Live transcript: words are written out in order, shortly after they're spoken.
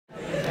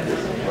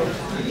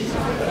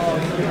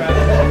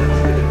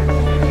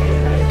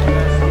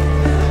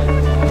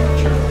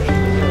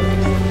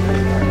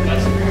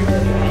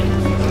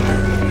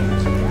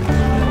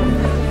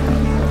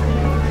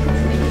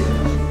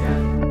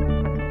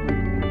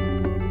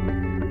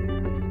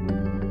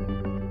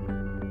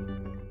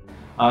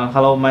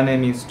Hello, my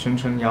name is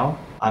Chengcheng Yao.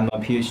 I'm a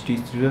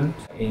PhD student.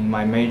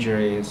 My major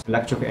is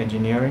electrical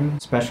engineering,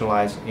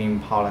 specialized in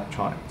power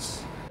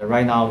electronics.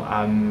 Right now,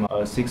 I'm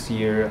a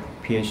 6-year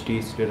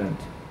PhD student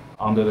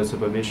under the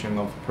supervision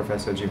of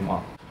Professor Jim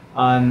Wang.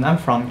 I'm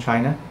from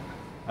China,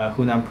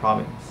 Hunan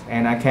province,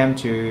 and I came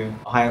to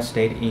Ohio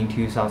State in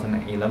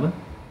 2011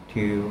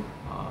 to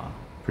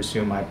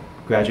pursue my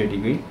graduate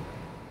degree,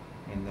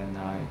 and then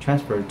I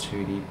transferred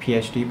to the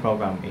PhD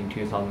program in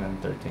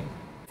 2013.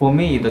 For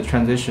me, the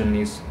transition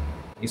is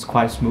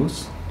quite smooth.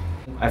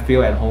 I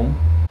feel at home.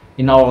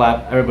 In our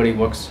lab, everybody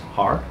works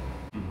hard.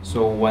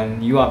 So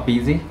when you are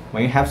busy,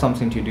 when you have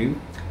something to do,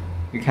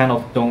 you kind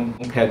of don't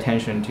pay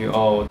attention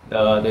to,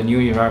 the new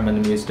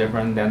environment is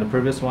different than the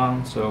previous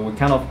one. So we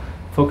kind of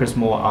focus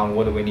more on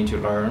what we need to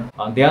learn.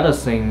 The other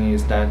thing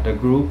is that the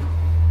group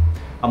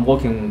I'm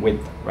working with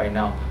right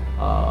now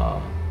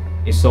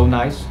is so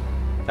nice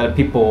that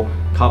people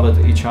cover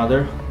each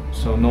other.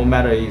 So no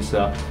matter it's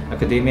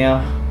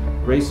academia,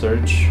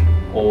 research,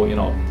 or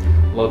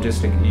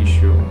logistic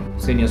issue,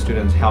 senior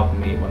students helped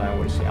me when I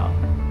was young.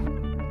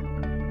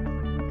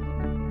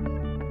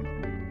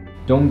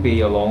 Don't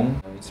be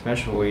alone,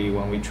 especially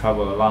when we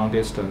travel a long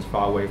distance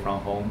far away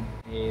from home.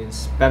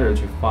 It's better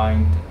to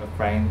find a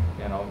friend.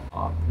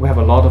 We have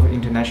a lot of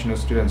international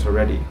students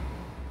already.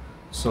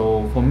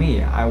 So for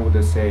me, I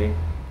would say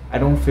I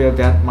don't feel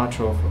that much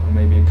of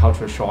maybe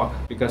cultural shock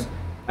because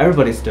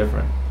everybody's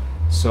different.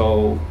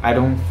 So I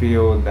don't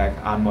feel like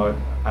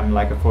I'm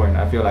like a foreigner.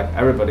 I feel like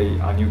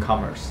everybody are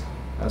newcomers.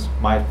 That's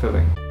my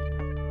feeling.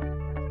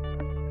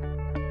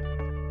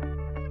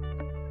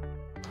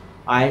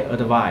 I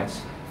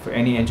advise for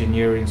any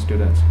engineering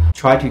students,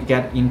 try to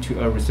get into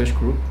a research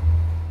group,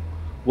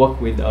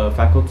 work with a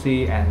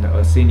faculty and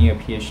a senior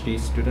PhD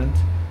student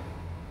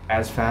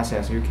as fast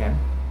as you can.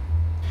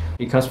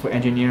 Because for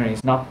engineering,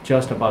 it's not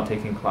just about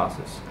taking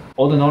classes.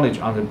 All the knowledge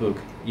on the book,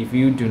 if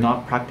you do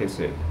not practice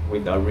it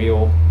with the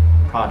real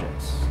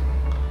projects,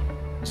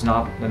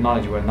 the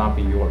knowledge will not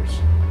be yours.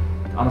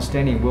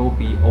 Understanding will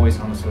be always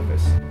on the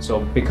surface. So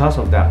because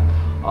of that,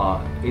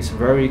 it's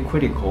very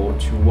critical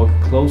to work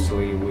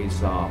closely with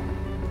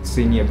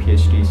senior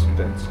PhD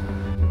students.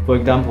 For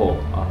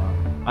example,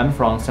 I'm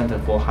from Center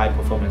for High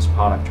Performance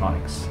Power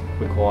Electronics.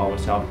 We call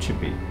ourselves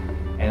CHPPPE.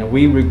 And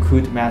we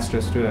recruit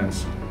master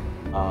students.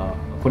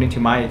 According to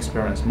my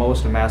experience,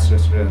 most master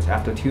students,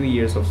 after 2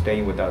 years of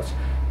staying with us,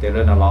 they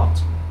learn a lot.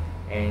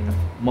 And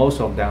most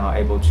of them are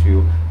able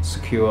to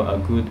secure a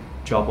good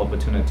job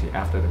opportunity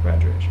after the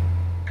graduation.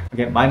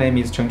 Again, my name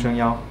is Chengcheng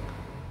Yao.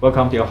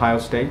 Welcome to Ohio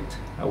State.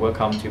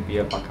 Welcome to be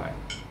a Buckeye.